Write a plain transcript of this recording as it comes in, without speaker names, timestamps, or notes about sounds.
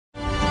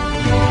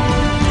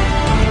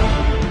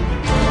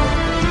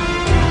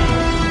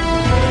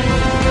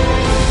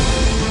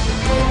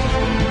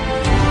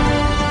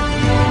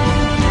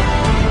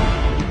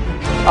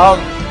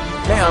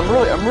Man,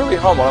 I'm really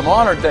humbled. I'm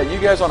honored that you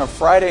guys on a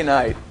Friday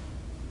night,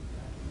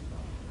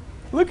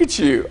 look at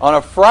you, on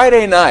a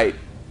Friday night,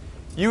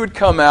 you would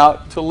come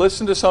out to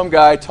listen to some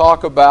guy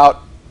talk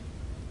about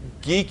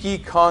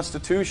geeky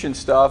Constitution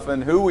stuff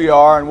and who we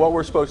are and what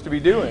we're supposed to be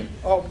doing.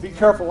 Oh, be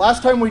careful.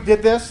 Last time we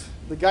did this,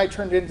 the guy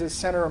turned into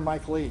Senator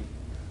Mike Lee.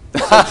 So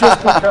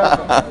just be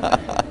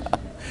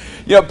careful.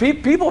 You know,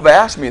 people have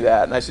asked me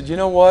that, and I said, you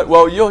know what?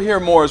 Well, you'll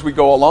hear more as we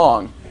go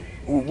along.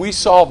 We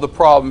solve the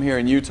problem here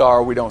in Utah,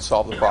 or we don't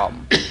solve the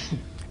problem.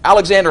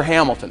 Alexander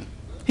Hamilton,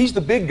 he's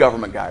the big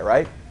government guy,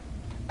 right?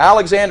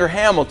 Alexander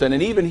Hamilton,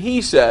 and even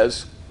he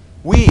says,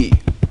 we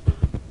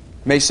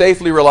may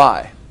safely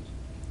rely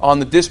on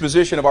the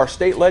disposition of our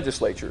state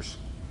legislatures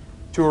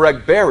to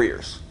erect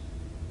barriers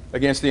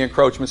against the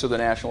encroachments of the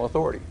national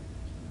authority.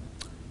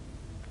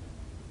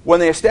 When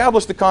they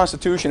established the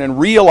Constitution and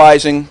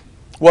realizing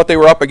what they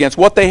were up against,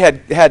 what they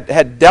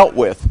had dealt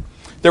with,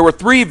 there were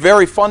three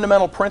very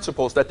fundamental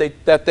principles that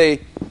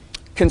they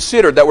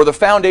considered that were the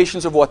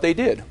foundations of what they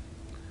did.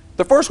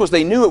 The first was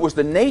they knew it was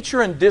the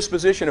nature and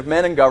disposition of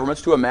men and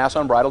governments to amass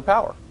unbridled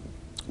power.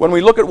 When we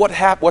look at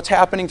what's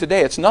happening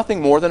today, it's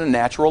nothing more than a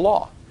natural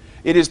law.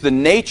 It is the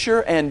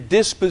nature and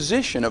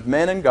disposition of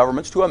men and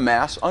governments to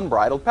amass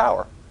unbridled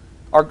power.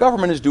 Our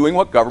government is doing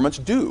what governments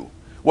do,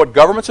 what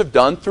governments have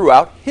done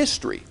throughout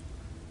history.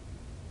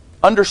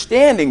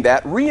 Understanding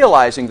that,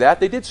 realizing that,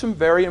 they did some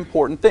very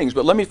important things.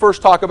 But let me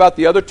first talk about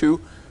the other two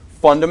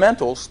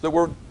fundamentals that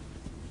were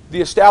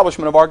the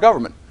establishment of our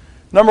government.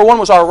 Number one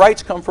was our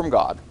rights come from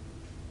God,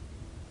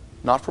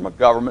 not from a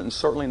government, and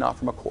certainly not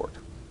from a court.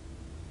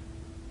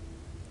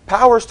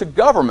 Powers to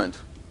government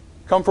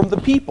come from the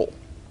people.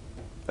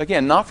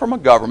 Again, not from a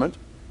government,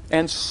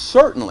 and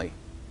certainly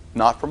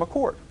not from a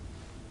court.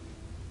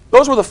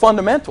 Those were the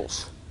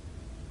fundamentals.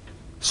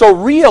 So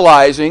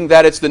realizing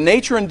that it's the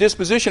nature and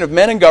disposition of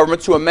men and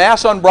governments to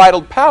amass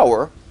unbridled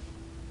power,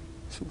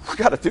 we've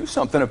got to do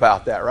something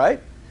about that, right?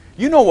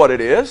 You know what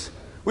it is.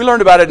 We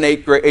learned about it in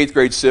eighth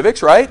grade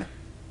civics, right?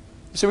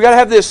 So we've got to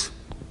have this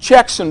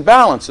checks and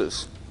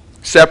balances.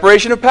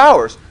 Separation of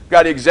powers. We've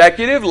got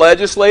executive,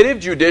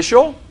 legislative,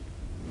 judicial.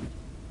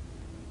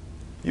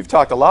 You've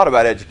talked a lot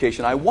about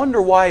education. I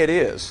wonder why it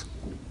is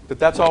that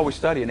that's all we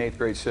study in eighth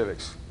grade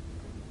civics.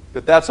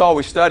 That's all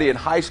we study in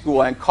high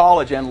school and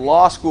college and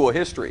law school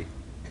history.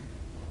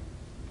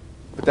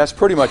 But that's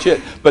pretty much it.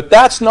 But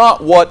that's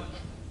not what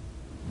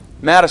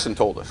Madison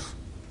told us.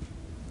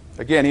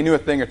 Again, he knew a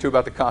thing or two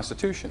about the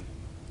Constitution.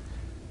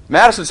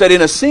 Madison said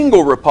in a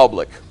single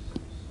republic,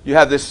 you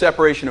have this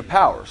separation of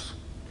powers.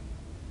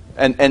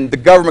 And the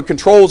government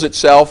controls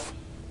itself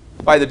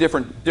by the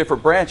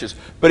different branches.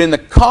 But in the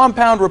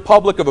compound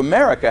Republic of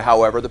America,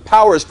 however, the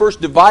power is first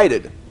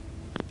divided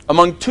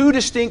among two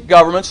distinct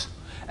governments,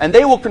 and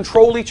they will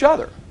control each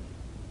other.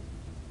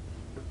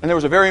 And there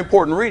was a very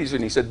important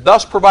reason. He said,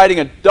 thus providing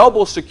a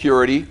double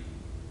security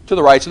to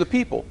the rights of the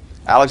people.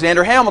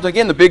 Alexander Hamilton,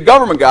 again, the big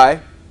government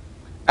guy,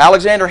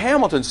 Alexander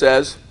Hamilton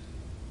says,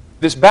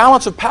 this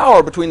balance of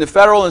power between the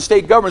federal and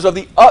state governments is of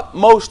the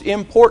utmost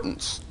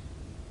importance.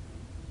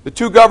 The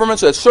two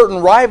governments, a certain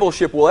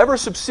rivalship will ever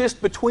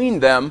subsist between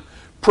them,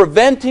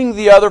 preventing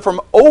the other from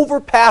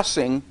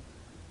overpassing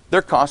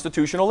their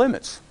constitutional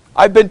limits.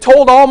 I've been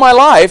told all my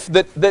life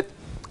that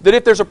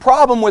if there's a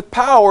problem with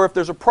power, if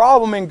there's a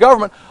problem in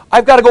government,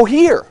 I've got to go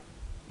here.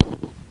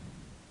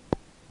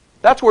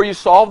 That's where you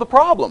solve the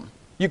problem.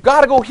 You've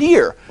got to go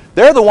here.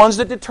 They're the ones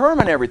that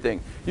determine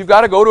everything. You've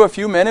got to go to a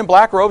few men in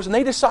black robes and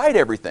they decide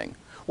everything.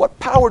 What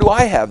power do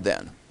I have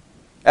then,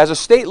 as a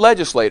state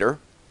legislator,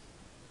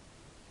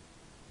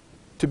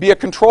 to be a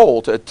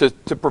control,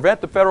 to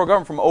prevent the federal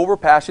government from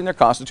overpassing their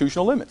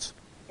constitutional limits?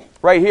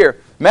 Right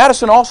here.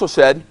 Madison also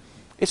said,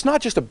 it's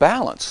not just a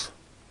balance.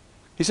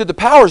 He said the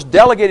powers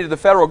delegated to the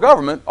federal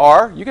government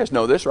are, you guys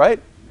know this, right?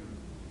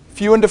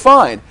 Few and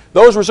defined.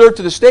 Those reserved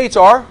to the states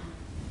are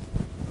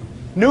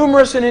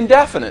numerous and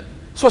indefinite.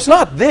 So it's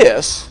not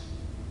this.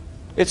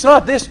 It's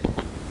not this.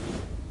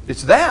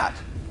 It's that.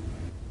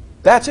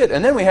 That's it.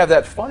 And then we have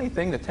that funny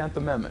thing, the 10th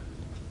Amendment.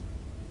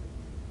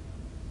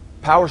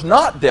 Powers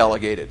not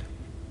delegated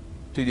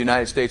to the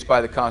United States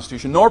by the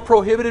Constitution, nor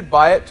prohibited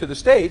by it to the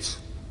states,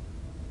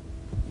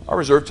 are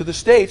reserved to the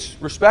states,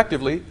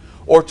 respectively,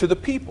 or to the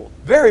people.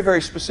 Very,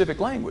 very specific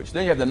language.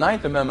 Then you have the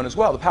 9th Amendment as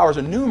well. The powers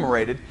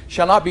enumerated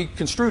shall not be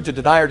construed to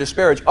deny or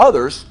disparage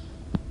others,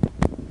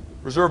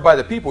 reserved by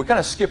the people. We kind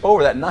of skip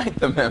over that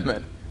 9th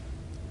Amendment.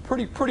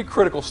 Pretty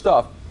critical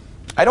stuff.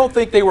 I don't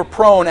think they were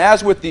prone,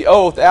 as with the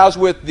oath, as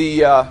with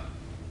the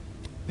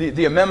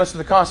amendments to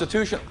the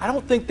Constitution, I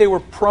don't think they were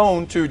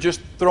prone to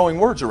just throwing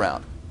words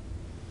around.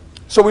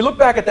 So we look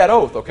back at that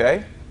oath,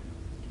 okay?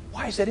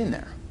 Why is that in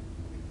there?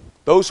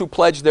 Those who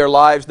pledge their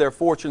lives, their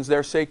fortunes,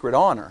 their sacred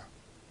honor.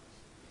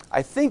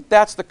 I think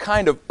that's the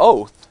kind of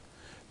oath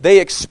they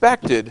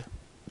expected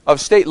of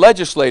state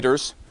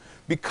legislators,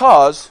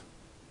 because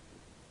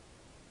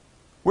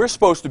we're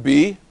supposed to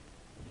be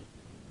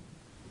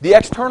the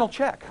external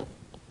check.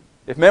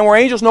 If men were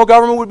angels, no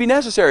government would be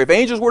necessary. If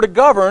angels were to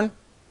govern,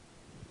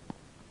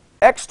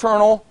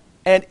 external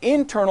and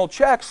internal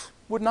checks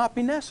would not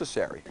be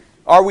necessary.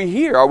 Are we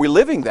here? Are we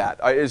living that?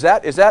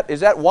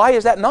 Why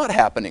is that not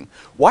happening?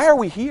 Why are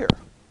we here?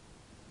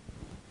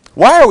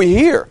 Why are we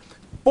here?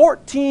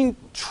 $14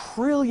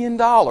 trillion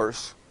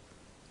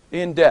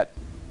in debt.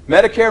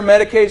 Medicare,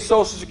 Medicaid,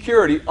 Social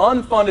Security,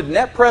 unfunded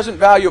net present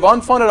value of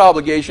unfunded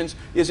obligations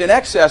is in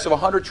excess of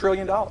 $100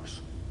 trillion.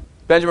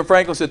 Benjamin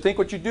Franklin said, think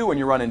what you do when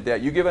you run in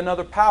debt. You give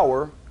another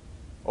power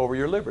over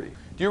your liberty.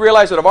 Do you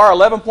realize that of our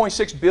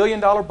 $11.6 billion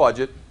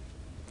budget,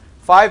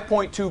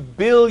 $5.2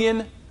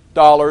 billion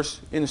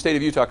in the state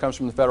of Utah comes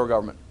from the federal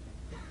government?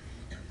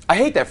 I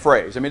hate that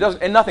phrase. I mean,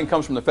 and nothing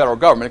comes from the federal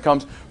government. It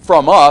comes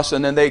from us,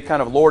 and then they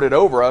kind of lord it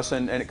over us,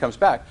 and it comes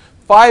back.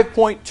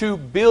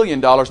 $5.2 billion.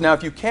 Now,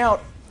 if you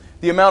count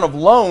the amount of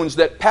loans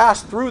that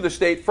pass through the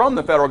state from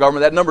the federal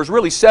government, that number is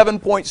really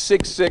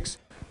 $7.66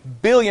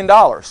 billion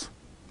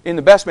in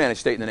the best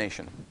managed state in the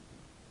nation.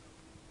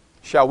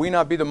 Shall we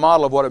not be the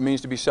model of what it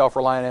means to be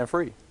self-reliant and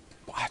free?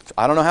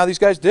 I don't know how these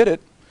guys did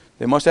it.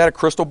 They must have had a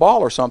crystal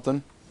ball or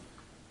something.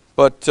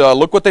 But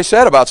look what they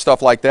said about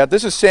stuff like that.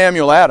 This is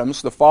Samuel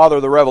Adams, the father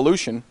of the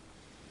Revolution.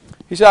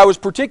 He said, I was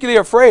particularly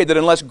afraid that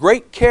unless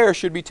great care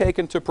should be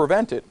taken to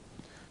prevent it,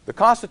 the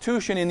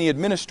Constitution in the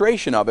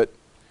administration of it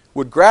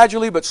would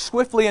gradually but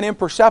swiftly and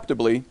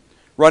imperceptibly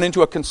run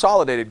into a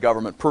consolidated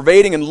government,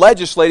 pervading and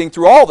legislating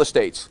through all the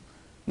states,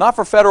 not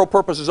for federal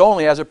purposes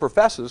only as it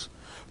professes,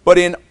 but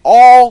in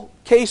all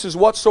cases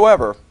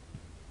whatsoever.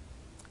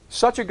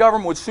 Such a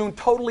government would soon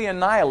totally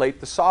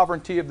annihilate the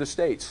sovereignty of the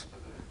states,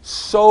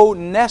 so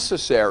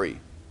necessary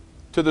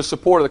to the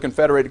support of the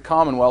Confederated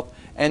Commonwealth,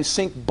 and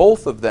sink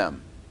both of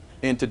them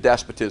into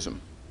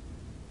despotism.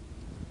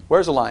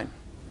 Where's the line?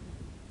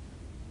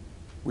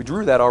 We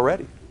drew that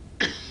already.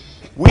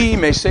 We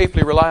may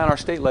safely rely on our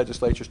state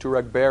legislatures to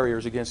erect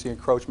barriers against the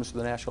encroachments of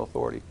the national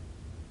authority.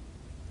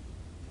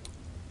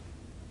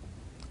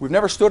 We've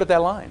never stood at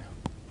that line.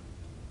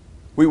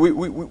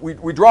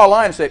 We draw a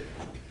line and say,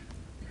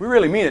 we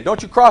really mean it.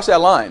 Don't you cross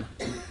that line.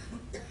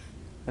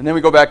 And then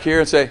we go back here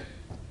and say,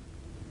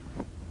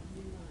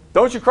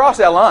 don't you cross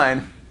that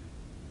line.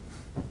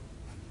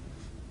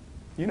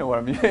 You know what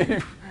I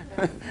mean.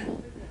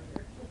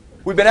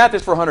 We've been at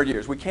this for 100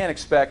 years. We can't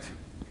expect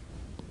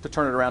to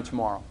turn it around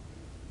tomorrow.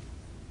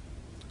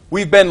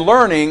 We've been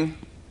learning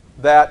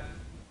that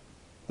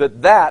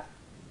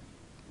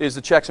is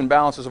the checks and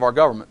balances of our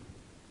government.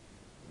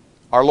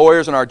 Our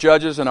lawyers and our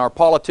judges and our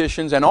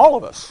politicians and all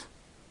of us.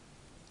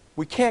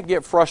 We can't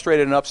get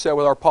frustrated and upset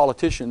with our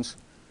politicians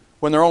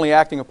when they're only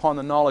acting upon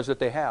the knowledge that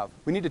they have.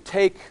 We need to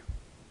take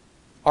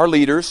our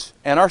leaders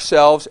and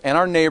ourselves and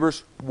our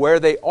neighbors where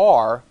they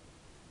are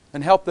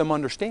and help them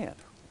understand.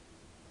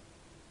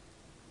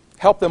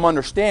 Help them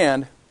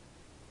understand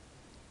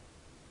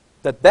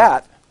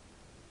that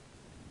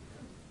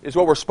is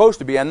what we're supposed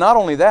to be. And not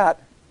only that,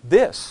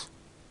 this.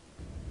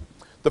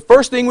 The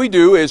first thing we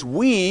do is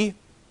we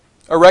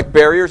erect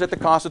barriers at the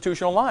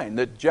constitutional line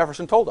that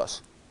Jefferson told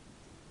us.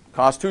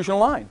 Constitutional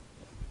line.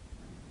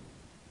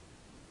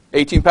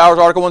 18 powers,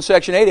 Article 1,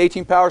 Section 8.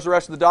 18 powers, the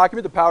rest of the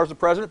document. The powers of the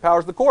President,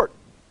 powers of the court.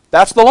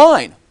 That's the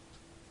line.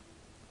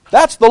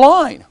 That's the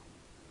line.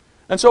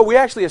 And so we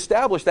actually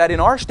establish that in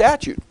our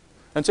statute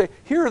and say,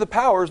 here are the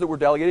powers that were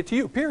delegated to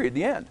you, period,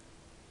 the end.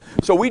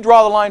 So we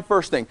draw the line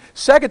first thing.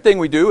 Second thing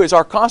we do is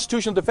our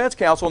Constitutional Defense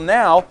Council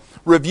now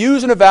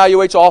reviews and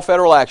evaluates all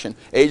federal action,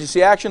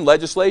 agency action,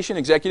 legislation,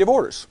 executive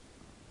orders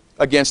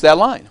against that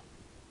line.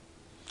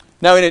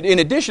 Now, in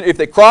addition, if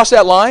they cross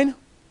that line,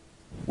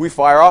 we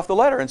fire off the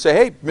letter and say,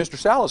 hey, Mr.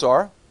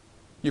 Salazar,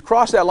 you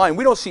crossed that line.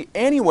 We don't see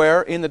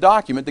anywhere in the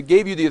document that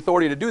gave you the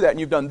authority to do that, and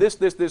you've done this,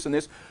 this, this, and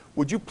this.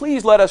 Would you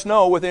please let us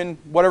know within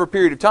whatever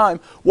period of time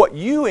what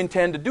you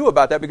intend to do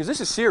about that, because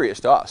this is serious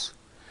to us.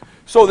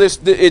 So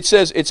it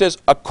says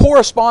a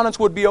correspondence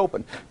would be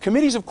open.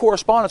 Committees of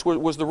correspondence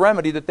was the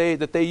remedy that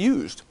they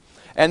used.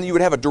 And you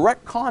would have a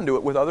direct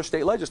conduit with other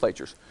state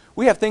legislatures.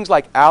 We have things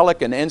like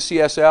ALEC and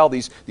NCSL,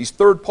 these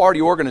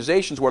third-party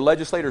organizations where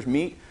legislators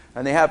meet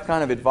and they have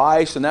kind of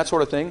advice and that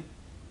sort of thing.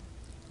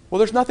 Well,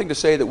 there's nothing to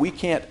say that we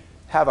can't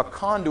have a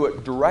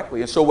conduit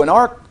directly. And so when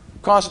our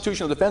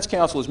Constitutional Defense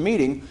Council is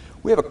meeting,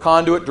 we have a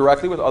conduit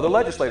directly with other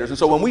legislators. And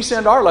so when we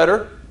send our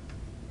letter,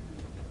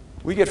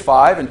 we get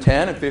 5 and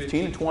 10 and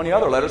 15 and 20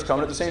 other letters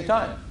coming at the same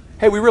time.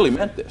 Hey, we really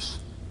meant this.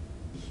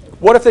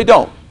 What if they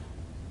don't?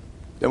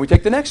 Then we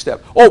take the next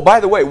step. Oh, by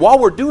the way, while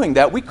we're doing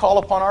that, we call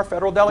upon our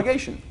federal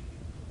delegation.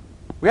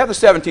 We have the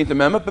 17th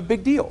Amendment, but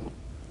big deal.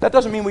 That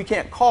doesn't mean we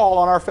can't call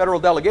on our federal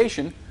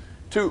delegation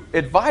to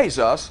advise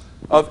us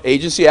of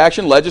agency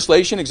action,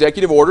 legislation,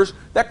 executive orders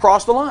that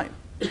cross the line.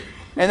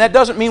 And that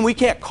doesn't mean we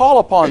can't call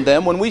upon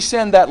them when we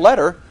send that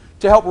letter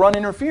to help run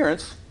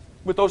interference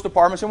with those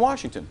departments in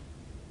Washington.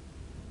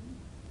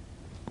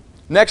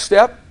 Next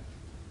step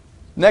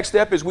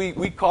is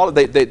we call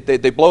it,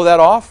 they blow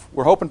that off.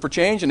 We're hoping for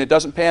change and it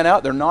doesn't pan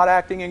out. They're not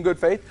acting in good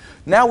faith.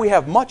 Now we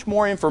have much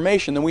more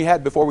information than we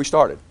had before we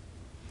started.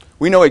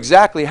 We know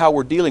exactly how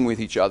we're dealing with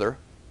each other,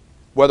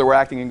 whether we're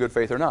acting in good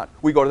faith or not.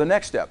 We go to the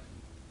next step.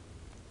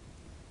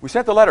 We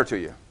sent the letter to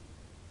you.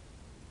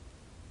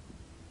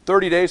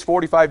 30 days,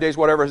 45 days,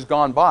 whatever has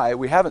gone by,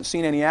 we haven't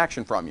seen any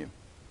action from you.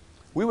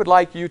 We would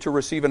like you to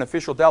receive an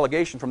official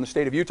delegation from the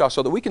state of Utah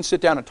so that we can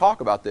sit down and talk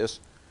about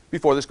this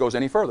before this goes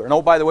any further. And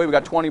oh, by the way, we've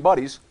got 20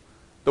 buddies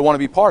that want to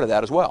be part of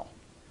that as well.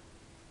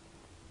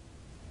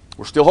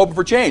 We're still hoping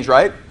for change,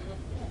 right?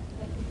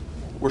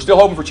 We're still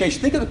hoping for change.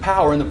 Think of the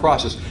power in the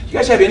process. Do you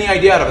guys have any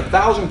idea out of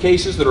 1,000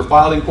 cases that are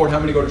filed in court, how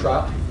many go to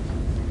trial?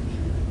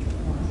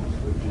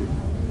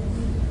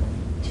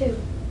 2.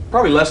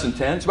 Probably less than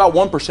 10. It's about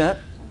 1%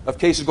 of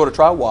cases go to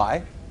trial.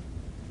 Why?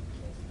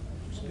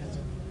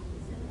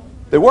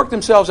 They work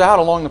themselves out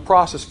along the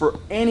process for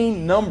any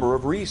number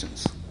of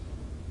reasons.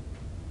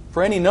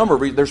 For any number of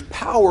reasons. There's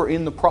power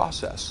in the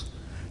process.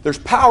 There's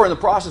power in the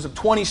process of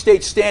 20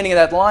 states standing in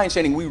that line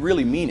saying, we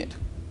really mean it.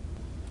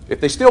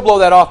 If they still blow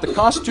that off, the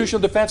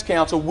Constitutional Defense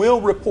Council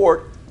will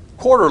report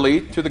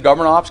quarterly to the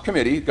Government Ops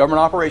Committee,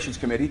 Government Operations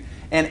Committee,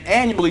 and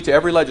annually to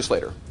every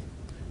legislator.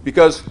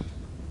 Because,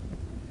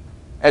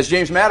 as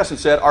James Madison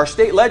said, our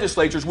state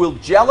legislatures will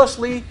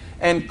jealously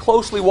and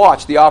closely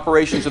watch the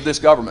operations of this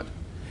government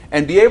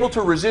and be able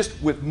to resist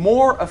with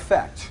more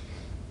effect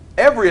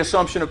every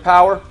assumption of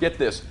power, get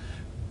this,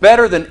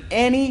 better than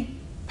any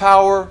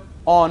power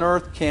on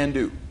earth can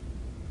do.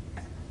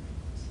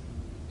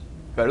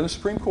 Better than the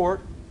Supreme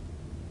Court,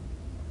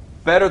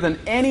 better than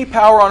any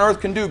power on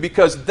earth can do,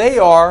 because they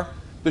are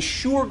the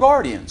sure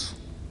guardians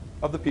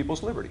of the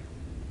people's liberty.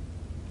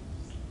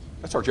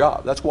 That's our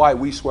job. That's why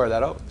we swear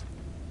that oath.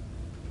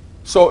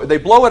 So they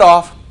blow it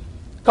off.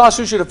 The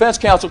Constitutional Defense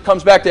Council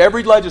comes back to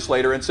every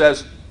legislator and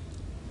says,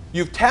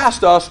 you've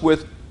tasked us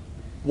with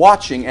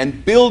watching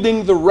and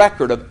building the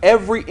record of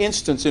every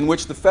instance in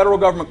which the federal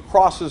government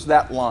crosses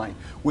that line.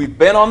 We've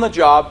been on the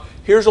job.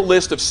 Here's a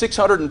list of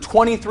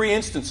 623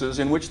 instances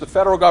in which the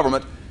federal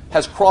government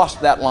has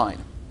crossed that line.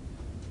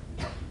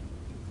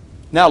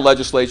 Now,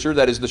 legislature,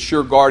 that is the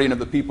sure guardian of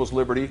the people's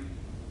liberty,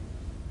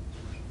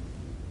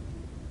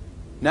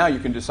 now you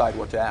can decide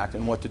what to act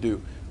and what to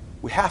do.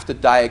 We have to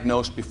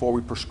diagnose before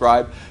we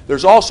prescribe.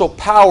 There's also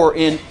power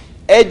in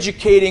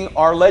educating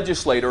our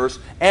legislators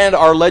and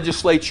our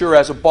legislature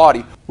as a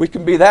body. We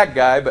can be that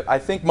guy, but I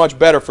think much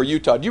better for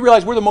Utah. Do you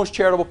realize we're the most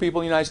charitable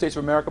people in the United States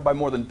of America by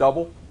more than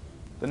double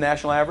the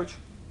national average?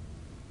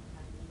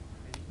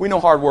 We know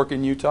hard work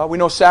in Utah. We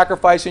know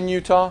sacrifice in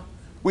Utah.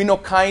 We know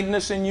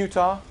kindness in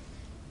Utah.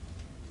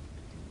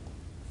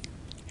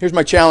 Here's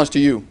my challenge to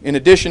you. In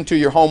addition to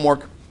your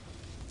homework,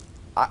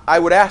 I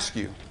would ask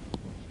you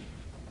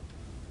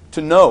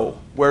to know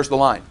where's the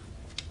line.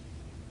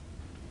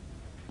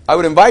 I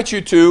would invite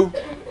you to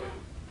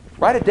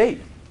write a date.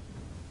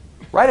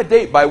 Write a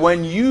date by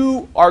when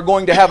you are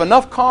going to have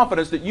enough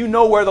confidence that you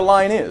know where the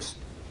line is.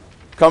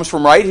 It comes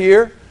from right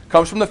here. It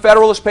comes from the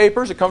Federalist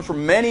Papers. It comes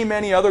from many,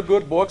 many other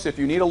good books. If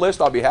you need a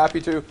list, I'll be happy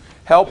to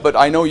help, but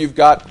I know you've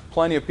got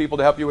plenty of people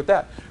to help you with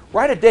that.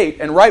 Write a date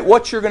and write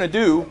what you're going to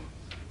do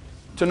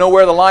to know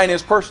where the line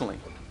is personally.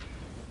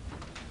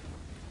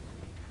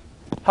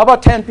 How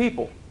about 10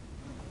 people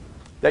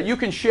that you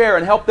can share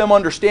and help them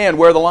understand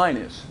where the line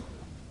is?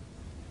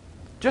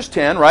 Just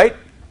 10, right?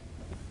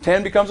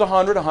 10 becomes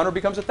 100, 100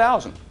 becomes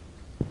 1,000.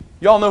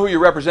 You all know who your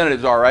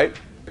representatives are, right?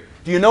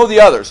 Do you know the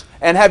others?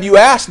 And have you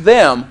asked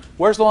them,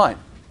 where's the line?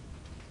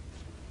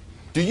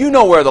 Do you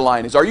know where the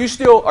line is? Are you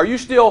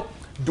still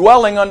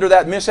dwelling under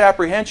that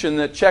misapprehension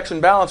that checks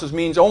and balances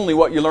means only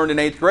what you learned in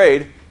 8th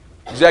grade,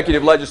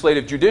 executive,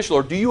 legislative, judicial,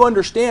 or do you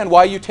understand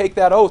why you take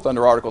that oath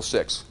under Article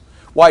 6?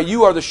 Why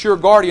you are the sure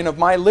guardian of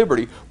my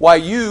liberty? Why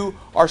you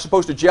are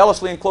supposed to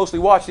jealously and closely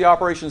watch the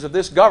operations of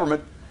this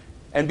government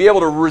and be able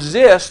to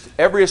resist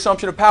every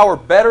assumption of power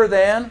better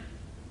than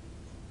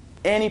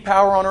any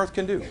power on earth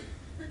can do.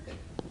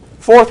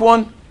 Fourth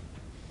one,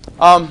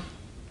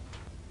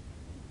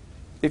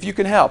 if you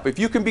can help, if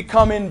you can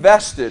become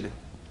invested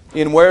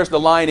in where's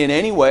the line in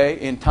any way,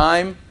 in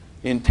time,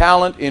 in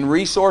talent, in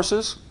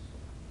resources,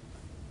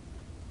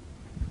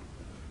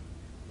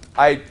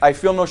 I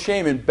feel no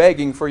shame in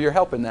begging for your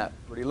help in that.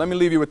 Let me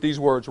leave you with these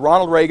words.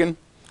 Ronald Reagan,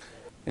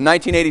 in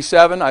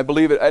 1987, I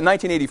believe it,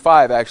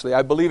 1985 actually,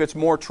 I believe it's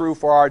more true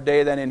for our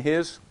day than in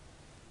his.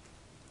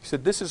 He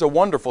said, this is a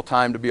wonderful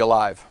time to be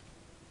alive.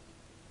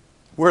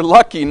 We're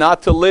lucky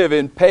not to live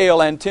in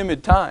pale and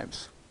timid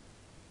times.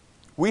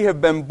 We have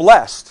been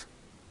blessed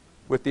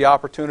with the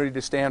opportunity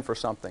to stand for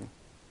something.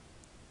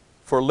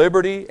 For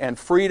liberty and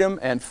freedom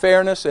and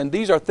fairness, and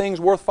these are things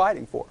worth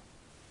fighting for,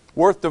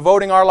 worth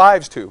devoting our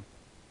lives to.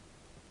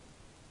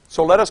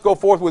 So let us go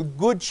forth with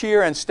good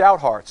cheer and stout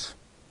hearts,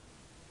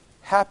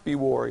 happy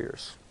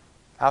warriors,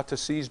 out to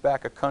seize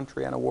back a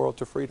country and a world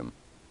to freedom.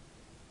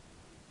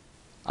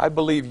 I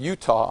believe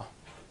Utah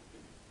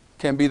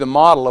can be the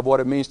model of what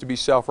it means to be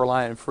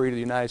self-reliant and free to the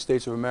United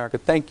States of America.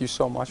 Thank you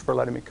so much for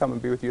letting me come and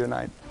be with you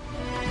tonight.